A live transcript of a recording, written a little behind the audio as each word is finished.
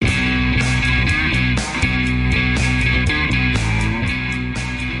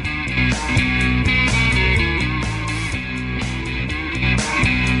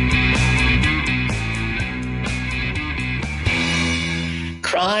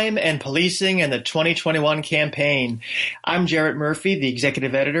Crime and Policing in the 2021 Campaign. I'm Jarrett Murphy, the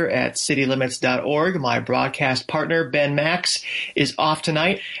executive editor at citylimits.org. My broadcast partner, Ben Max, is off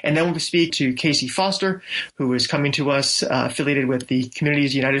tonight. And then we'll speak to Casey Foster, who is coming to us affiliated with the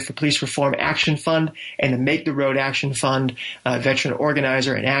Communities United for Police Reform Action Fund and the Make the Road Action Fund, a veteran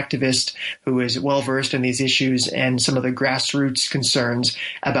organizer and activist who is well-versed in these issues and some of the grassroots concerns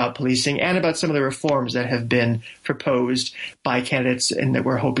about policing and about some of the reforms that have been proposed by candidates and that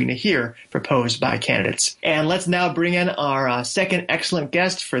we're hoping to hear proposed by candidates. And let's now bring in our second excellent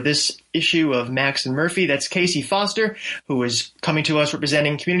guest for this issue of Max and Murphy. That's Casey Foster, who is coming to us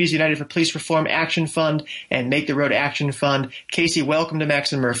representing Communities United for Police Reform Action Fund and Make the Road Action Fund. Casey, welcome to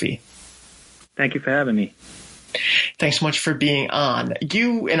Max and Murphy. Thank you for having me. Thanks so much for being on.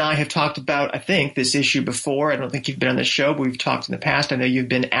 You and I have talked about, I think, this issue before. I don't think you've been on the show, but we've talked in the past. I know you've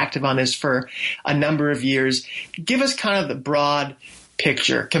been active on this for a number of years. Give us kind of the broad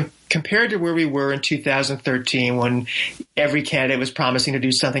picture compared to where we were in 2013 when every candidate was promising to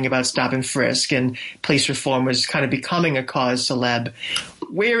do something about stop and frisk and police reform was kind of becoming a cause celeb.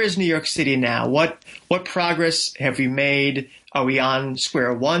 Where is New York City now? What progress have we made? Are we on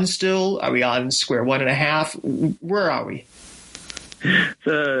square one still? Are we on square 1.5? Where are we?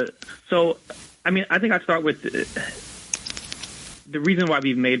 So, I think I'd start with the reason why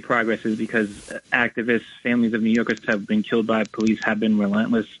we've made progress is because activists, families of New Yorkers have been killed by police, have been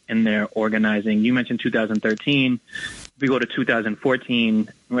relentless in their organizing. You mentioned 2013. We go to 2014,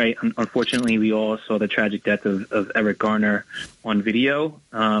 right? Unfortunately, we all saw the tragic death of Eric Garner on video.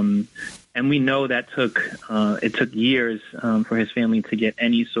 And we know that it took years for his family to get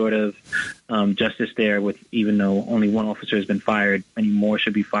any sort of justice there, even though only one officer has been fired, many more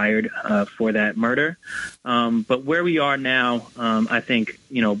should be fired for that murder. But where we are now, I think,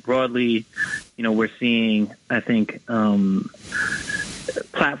 broadly, we're seeing, I think,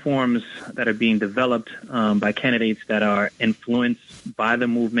 platforms that are being developed by candidates that are influenced by the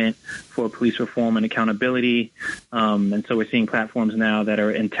movement for police reform and accountability. And so we're seeing platforms now that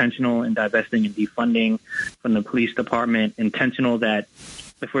are intentional in divesting and defunding from the police department, intentional that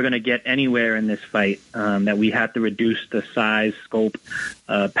if we're going to get anywhere in this fight, that we have to reduce the size, scope,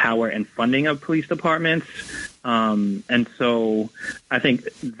 power, and funding of police departments. And so I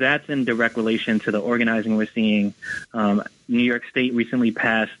think that's in direct relation to the organizing we're seeing. New York State recently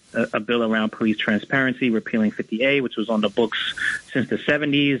passed a bill around police transparency, repealing 50A, which was on the books since the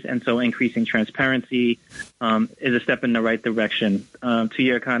 70s. And so increasing transparency is a step in the right direction. To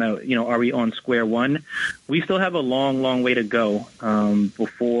your kind of, are we on square one? We still have a long, long way to go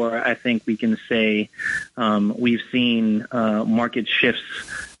before I think we can say we've seen market shifts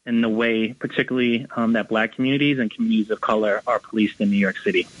in the way, particularly that Black communities and communities of color are policed in New York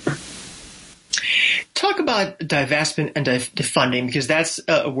City. Talk about divestment and defunding, because that's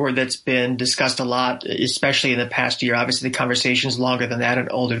a word that's been discussed a lot, especially in the past year. Obviously, the conversation's longer than that and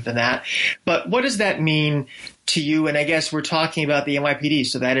older than that. But what does that mean to you? And I guess we're talking about the NYPD,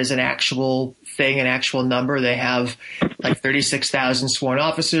 so that is an actual thing, an actual number. They have like 36,000 sworn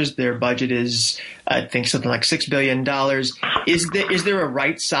officers. Their budget is, I think, something like $6 billion. Is there a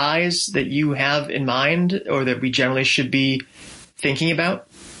right size that you have in mind or that we generally should be thinking about?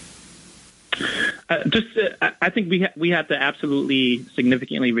 I think we have to absolutely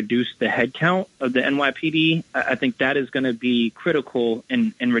significantly reduce the headcount of the NYPD. I think that is going to be critical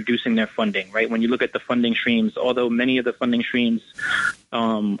in reducing their funding, right? When you look at the funding streams, although many of the funding streams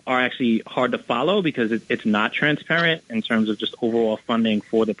are actually hard to follow because it's not transparent in terms of just overall funding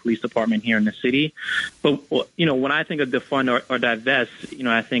for the police department here in the city. But, when I think of defund or divest,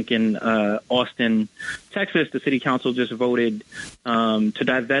 I think in Austin, Texas, the city council just voted to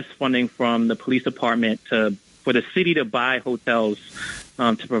divest funding from the police department for the city to buy hotels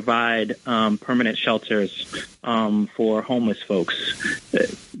to provide permanent shelters for homeless folks.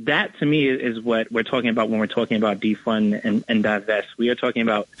 That, to me, is what we're talking about when we're talking about defund and divest. We are talking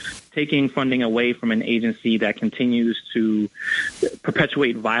about taking funding away from an agency that continues to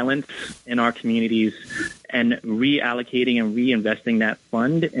perpetuate violence in our communities and reallocating and reinvesting that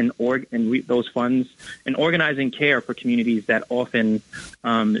fund those funds and organizing care for communities that often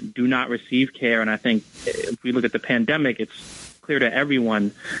do not receive care. And I think if we look at the pandemic, it's clear to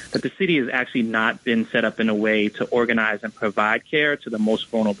everyone that the city has actually not been set up in a way to organize and provide care to the most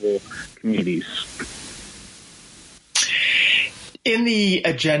vulnerable communities. In the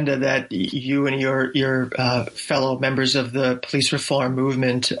agenda that you and your fellow members of the police reform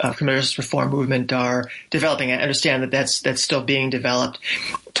movement, criminal justice reform movement, are developing, I understand that that's still being developed.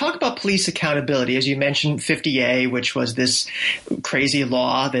 Talk about police accountability. As you mentioned, 50A, which was this crazy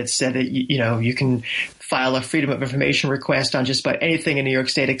law that said that you can file a Freedom of Information request on just about anything in New York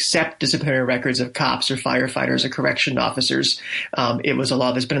State except disciplinary records of cops or firefighters or correction officers. It was a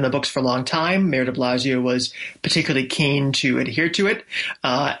law that's been in the books for a long time. Mayor de Blasio was particularly keen to adhere to it,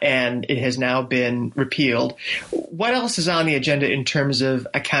 and it has now been repealed. What else is on the agenda in terms of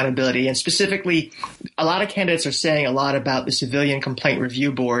accountability? And specifically, a lot of candidates are saying a lot about the Civilian Complaint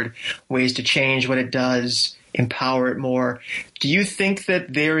Review Board, ways to change what it does, empower it more. Do you think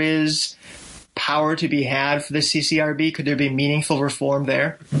that there is power to be had for the CCRB? Could there be meaningful reform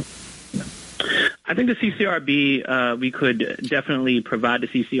there? I think the CCRB, we could definitely provide the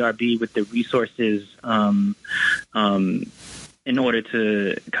CCRB with the resources in order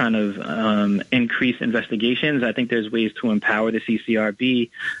to kind of increase investigations. I think there's ways to empower the CCRB.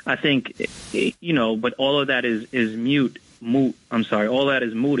 I think, but all of that is moot. All that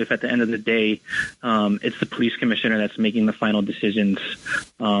is moot if at the end of the day, it's the police commissioner that's making the final decisions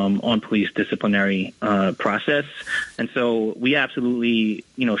on police disciplinary process. And so we absolutely,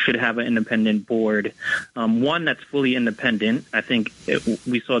 should have an independent board, one that's fully independent. I think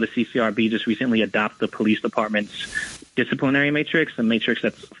we saw the CCRB just recently adopt the police department's disciplinary matrix, a matrix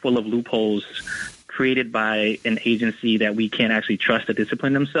that's full of loopholes created by an agency that we can't actually trust to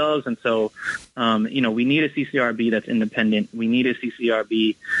discipline themselves. And so, we need a CCRB that's independent. We need a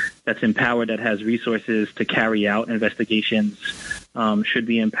CCRB that's empowered, that has resources to carry out investigations, should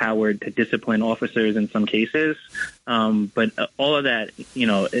be empowered to discipline officers in some cases. But all of that,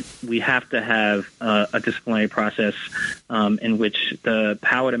 we have to have a disciplinary process in which the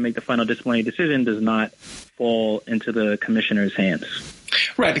power to make the final disciplinary decision does not fall into the commissioner's hands.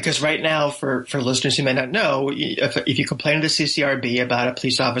 Right, because right now, for listeners who may not know, if you complain to the CCRB about a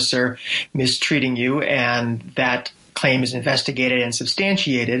police officer mistreating you and that claim is investigated and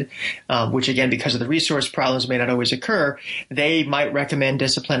substantiated, which again, because of the resource problems may not always occur, they might recommend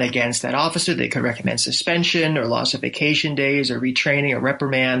discipline against that officer. They could recommend suspension or loss of vacation days or retraining or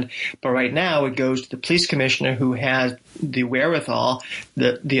reprimand. But right now it goes to the police commissioner, who has the wherewithal,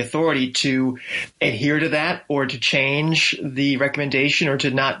 the authority to adhere to that or to change the recommendation or to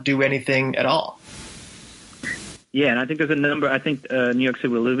not do anything at all. Yeah, and I think there's a number. I think New York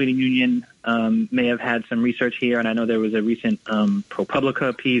Civil Liberties Union may have had some research here, and I know there was a recent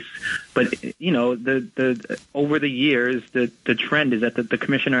ProPublica piece. But the over the years, the trend is that the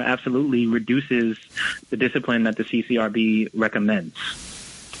commissioner absolutely reduces the discipline that the CCRB recommends.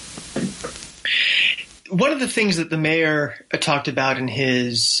 One of the things that the mayor talked about in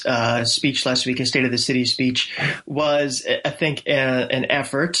his speech last week, his State of the City speech, was, I think, an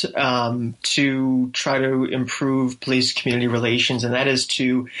effort to try to improve police-community relations, and that is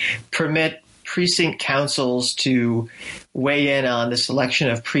to permit precinct councils to weigh in on the selection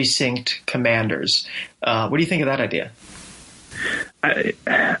of precinct commanders. What do you think of that idea?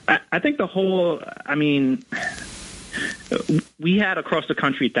 I think we had across the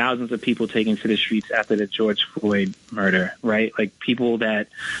country thousands of people taking to the streets after the George Floyd murder, right? Like people a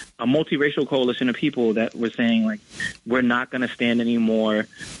multiracial coalition of people that were saying, like, we're not going to stand anymore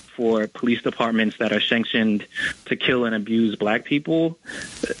for police departments that are sanctioned to kill and abuse Black people.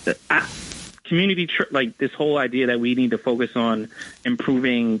 This whole idea that we need to focus on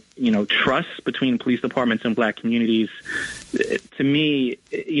improving, trust between police departments and Black communities, to me,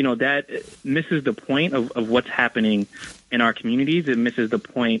 that misses the point of what's happening in our communities. It misses the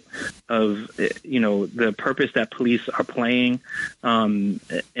point of, the purpose that police are playing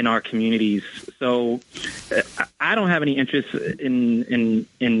in our communities. So I don't have any interest in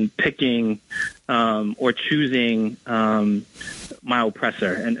picking or choosing my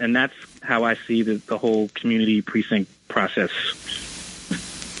oppressor. And that's how I see the whole community precinct process.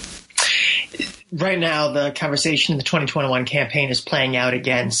 Right now, the conversation in the 2021 campaign is playing out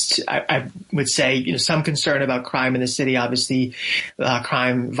against, I would say, some concern about crime in the city. Obviously,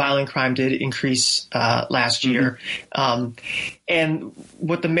 violent crime did increase last year. And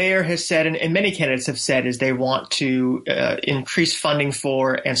what the mayor has said, and many candidates have said, is they want to increase funding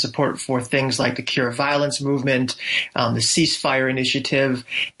for and support for things like the Cure Violence movement, the ceasefire initiative,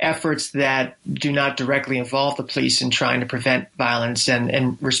 efforts that do not directly involve the police in trying to prevent violence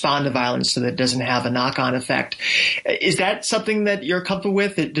and respond to violence so that it doesn't have a knock-on effect. Is that something that you're comfortable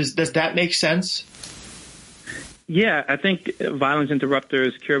with? Does that make sense? Yeah, I think violence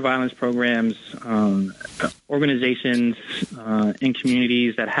interrupters, cure violence programs, organizations in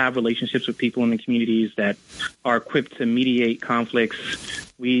communities, that have relationships with people in the communities, that are equipped to mediate conflicts.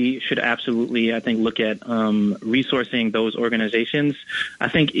 We should absolutely, I think, look at resourcing those organizations. I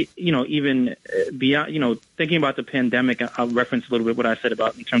think, even beyond, thinking about the pandemic, I'll reference a little bit what I said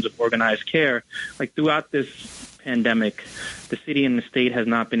about in terms of organized care. Like throughout this pandemic, the city and the state has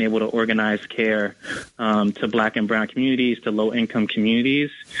not been able to organize care to Black and brown communities, to low-income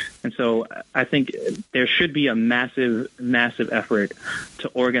communities. And so I think there should be a massive, massive effort to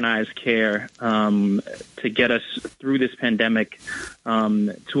organize care to get us through this pandemic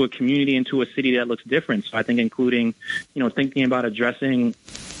to a community and to a city that looks different. So I think including, thinking about addressing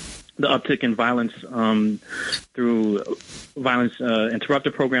the uptick in violence through violence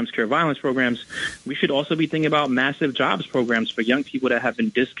interrupter programs, care violence programs. We should also be thinking about massive jobs programs for young people that have been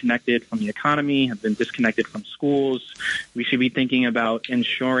disconnected from the economy, have been disconnected from schools. We should be thinking about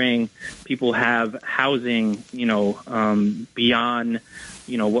ensuring people have housing, beyond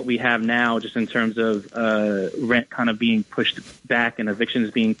what we have now, just in terms of rent kind of being pushed back and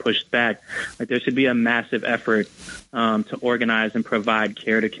evictions being pushed back. Like there should be a massive effort to organize and provide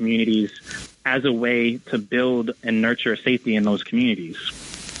care to communities as a way to build and nurture safety in those communities.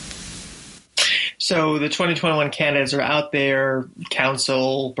 So the 2021 candidates are out there,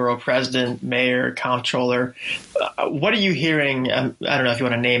 council, borough president, mayor, comptroller. What are you hearing? I don't know if you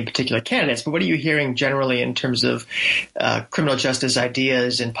want to name particular candidates, but what are you hearing generally in terms of criminal justice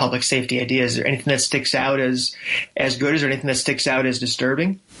ideas and public safety ideas? Is there anything that sticks out as good? Is there anything that sticks out as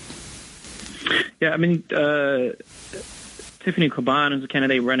disturbing? Yeah, I mean, Tiffany Caban, who's a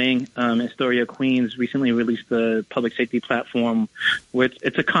candidate running Astoria, Queens, recently released the public safety platform, which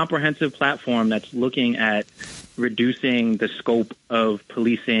it's a comprehensive platform that's looking at reducing the scope of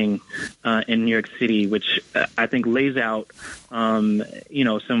policing in New York City, which I think lays out, some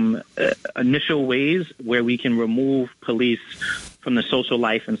initial ways where we can remove police from the social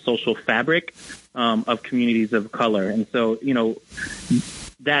life and social fabric of communities of color. And so,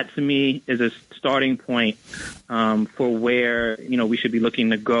 that to me is a starting point for where, we should be looking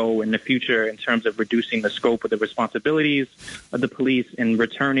to go in the future in terms of reducing the scope of the responsibilities of the police and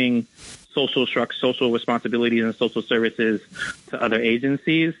returning social responsibilities and social services to other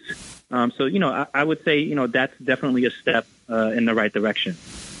agencies. So, I would say, that's definitely a step in the right direction.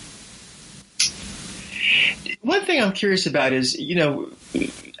 One thing I'm curious about is,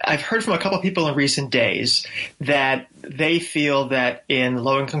 I've heard from a couple of people in recent days that they feel that in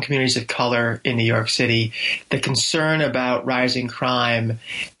low-income communities of color in New York City, the concern about rising crime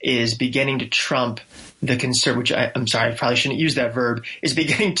is beginning to trump the concern, which I'm sorry, I probably shouldn't use that verb, is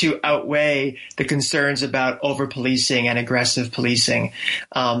beginning to outweigh the concerns about over-policing and aggressive policing.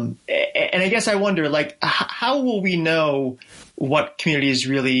 And I guess I wonder, how will we know what communities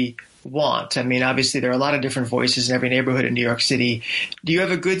really want? I mean, obviously, there are a lot of different voices in every neighborhood in New York City. Do you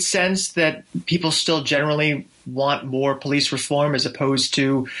have a good sense that people still generally want more police reform as opposed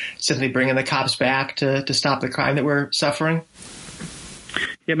to simply bringing the cops back to stop the crime that we're suffering?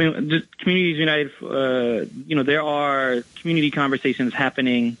 Yeah, I mean, the Communities United, there are community conversations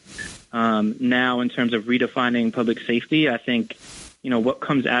happening now in terms of redefining public safety. I think what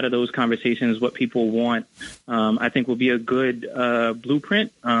comes out of those conversations, what people want, I think will be a good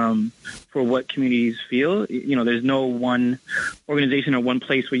blueprint for what communities feel. There's no one organization or one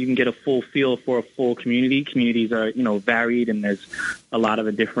place where you can get a full feel for a full community. Communities are, varied, and there's a lot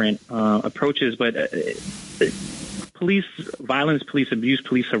of different approaches. But police violence, police abuse,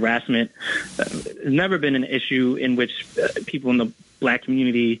 police harassment has never been an issue in which people in the Black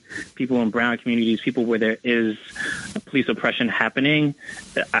community, people in brown communities, people where there is police oppression happening.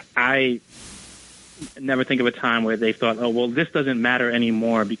 I never think of a time where they thought, oh, well, this doesn't matter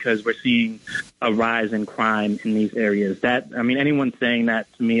anymore because we're seeing a rise in crime in these areas. Anyone saying that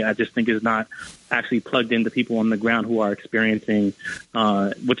to me, I just think is not actually plugged into people on the ground who are experiencing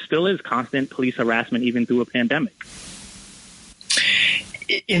what still is constant police harassment even through a pandemic.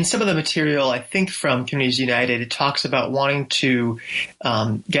 In some of the material, I think from Communities United, it talks about wanting to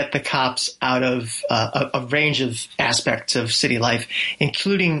get the cops out of a range of aspects of city life,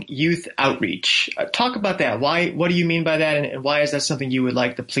 including youth outreach. Talk about that. What do you mean by that, and why is that something you would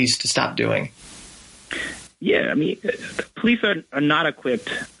like the police to stop doing? Yeah, police are not equipped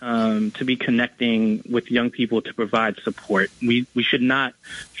to be connecting with young people to provide support. We should not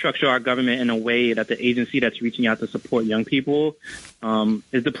structure our government in a way that the agency that's reaching out to support young people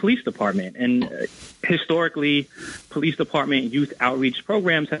is the police department. And historically, police department youth outreach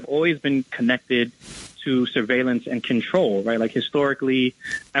programs have always been connected to surveillance and control, right? Like historically,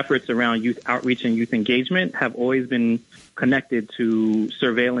 efforts around youth outreach and youth engagement have always been connected to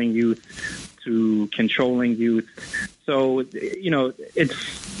surveilling youth, to controlling youth. So,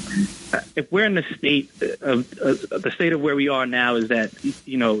 if we're in the state of where we are now is that,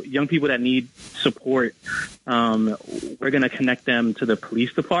 young people that need support, we're going to connect them to the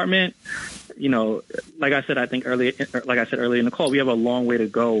police department. Like I said earlier in the call, we have a long way to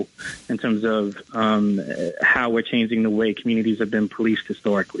go in terms of how we're changing the way communities have been policed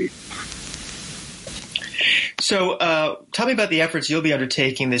historically. So tell me about the efforts you'll be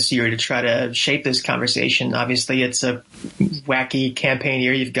undertaking this year to try to shape this conversation. Obviously, it's a wacky campaign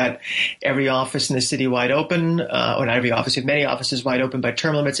year. You've got every office in the city wide open, or not every office, you have many offices wide open by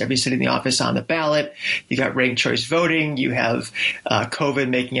term limits, every city in the office on the ballot. You got ranked choice voting. You have COVID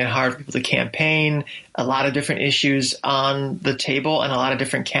making it hard for people to campaign. A lot of different issues on the table and a lot of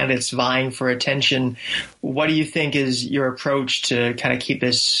different candidates vying for attention. What do you think is your approach to kind of keep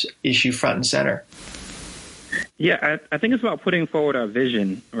this issue front and center? Yeah, I think it's about putting forward our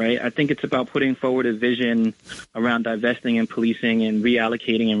vision, right? I think it's about putting forward a vision around divesting and policing and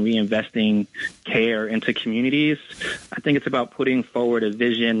reallocating and reinvesting care into communities. I think it's about putting forward a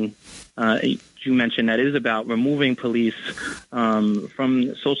vision, you mentioned, that is about removing police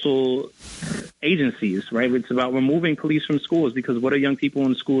from social agencies, right? It's about removing police from schools, because what do young people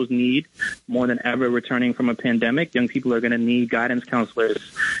in schools need more than ever returning from a pandemic? Young people are going to need guidance counselors.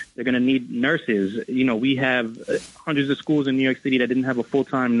 They're going to need nurses. We have hundreds of schools in New York City that didn't have a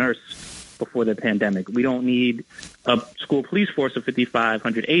full-time nurse before the pandemic. We don't need a school police force of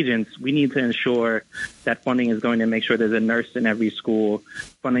 5,500 agents. We need to ensure that funding is going to make sure there's a nurse in every school.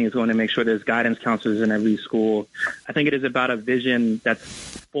 Funding is going to make sure there's guidance counselors in every school. I think it is about a vision that's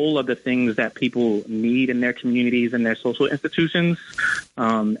full of the things that people need in their communities and their social institutions.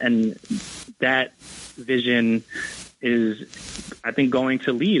 And that vision is, I think, going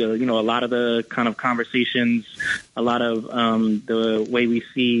to lead, a lot of the kind of conversations, a lot of the way we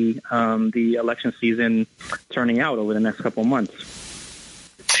see the election season turning out over the next couple of months.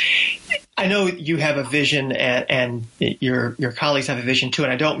 I know you have a vision and your colleagues have a vision too,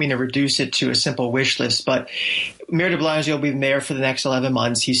 and I don't mean to reduce it to a simple wish list, but Mayor de Blasio will be mayor for the next 11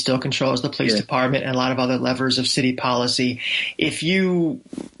 months. He still controls the police department and a lot of other levers of city policy. If you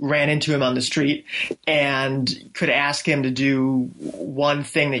ran into him on the street and could ask him to do one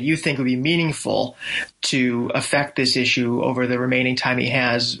thing that you think would be meaningful to affect this issue over the remaining time he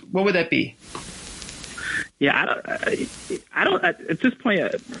has, what would that be? Yeah, I don't. At this point,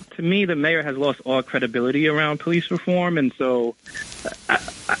 to me, the mayor has lost all credibility around police reform, and so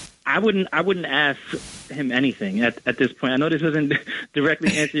I wouldn't ask him anything at this point. I know this doesn't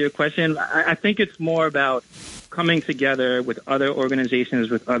directly answer your question. I think it's more about coming together with other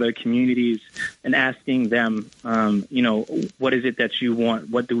organizations, with other communities, and asking them, what is it that you want?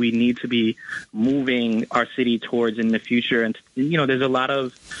 What do we need to be moving our city towards in the future? And there's a lot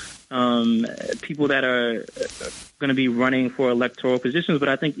of people that are going to be running for electoral positions, but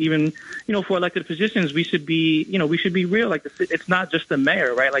I think even, for elected positions, we should be real. Like, it's not just the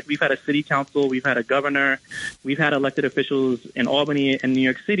mayor, right? Like, we've had a city council, we've had a governor, we've had elected officials in Albany and New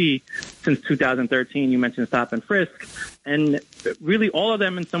York City since 2013. You mentioned stop and frisk, and really all of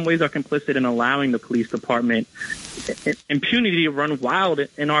them in some ways are complicit in allowing the police department impunity to run wild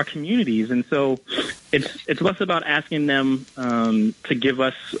in our communities. And so it's less about asking them to give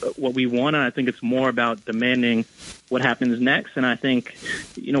us what we want, and I think it's more about demanding what happens next. And I think,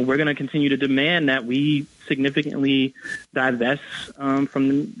 we're going to continue to demand that we significantly divest from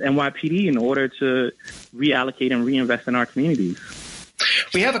the NYPD in order to reallocate and reinvest in our communities.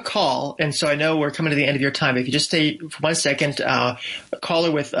 We have a call, and so I know we're coming to the end of your time. If you just stay for 1 second, a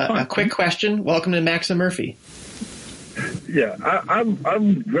caller with a quick question. Welcome to Max and Murphy. Yeah,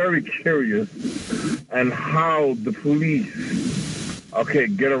 I'm very curious on how the police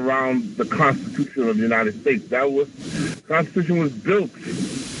get around the Constitution of the United States. The Constitution was built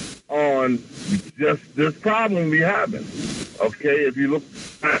on just this problem we having. Okay, if you look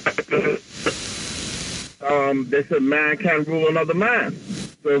they said man can't rule another man.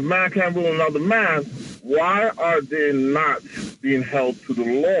 So if man can't rule another man, why are they not being held to the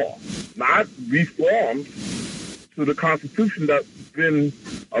law, not reformed to the Constitution that's been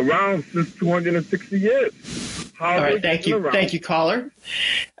around since 260 years? All right, thank you. Thank you, caller.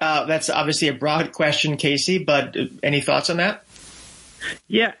 That's obviously a broad question, Casey, but any thoughts on that?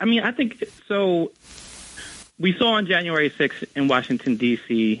 Yeah, I think so. We saw on January 6th in Washington,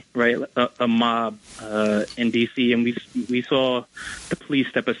 D.C., right, a mob in D.C., and we saw the police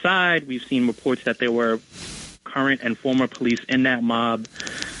step aside. We've seen reports that there were current and former police in that mob.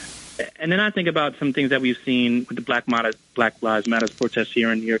 And then I think about some things that we've seen with the Black Lives Matter protests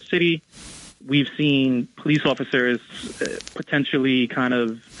here in New York City. We've seen police officers potentially kind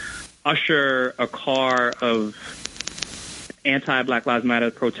of usher a car of anti-Black Lives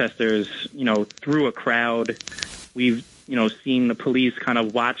Matter protesters, through a crowd. We've, seen the police kind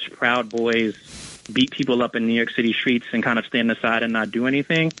of watch Proud Boys beat people up in New York City streets and kind of stand aside and not do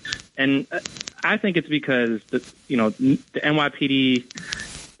anything. And I think it's because the NYPD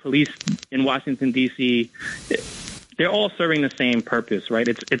police in Washington, D.C., they're all serving the same purpose, right?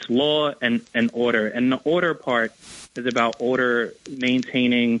 It's law and order. And the order part is about order,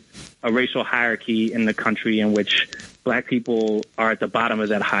 maintaining a racial hierarchy in the country in which Black people are at the bottom of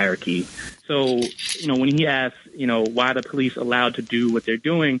that hierarchy. So, when he asks, why the police allowed to do what they're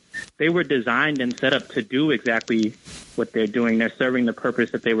doing, they were designed and set up to do exactly what they're doing. They're serving the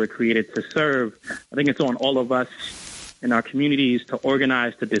purpose that they were created to serve. I think it's on all of us in our communities to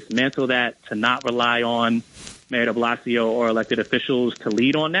organize, to dismantle that, to not rely on Mayor de Blasio or elected officials to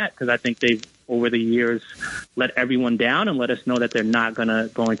lead on that, because I think they've, over the years, let everyone down and let us know that they're not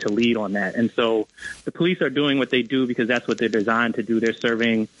going to lead on that. And so the police are doing what they do because that's what they're designed to do. They're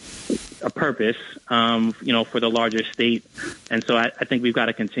serving a purpose, for the larger state. And so I think we've got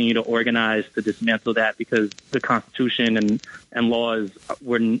to continue to organize to dismantle that, because the Constitution and laws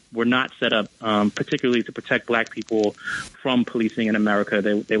were not set up particularly to protect Black people from policing in America.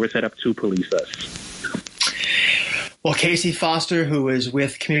 They were set up to police us. Well, Casey Foster, who is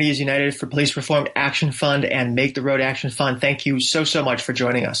with Communities United for Police Reform Action Fund and Make the Road Action Fund, thank you so much for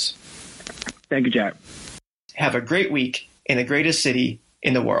joining us. Thank you, Jack. Have a great week in the greatest city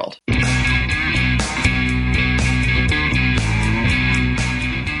in the world.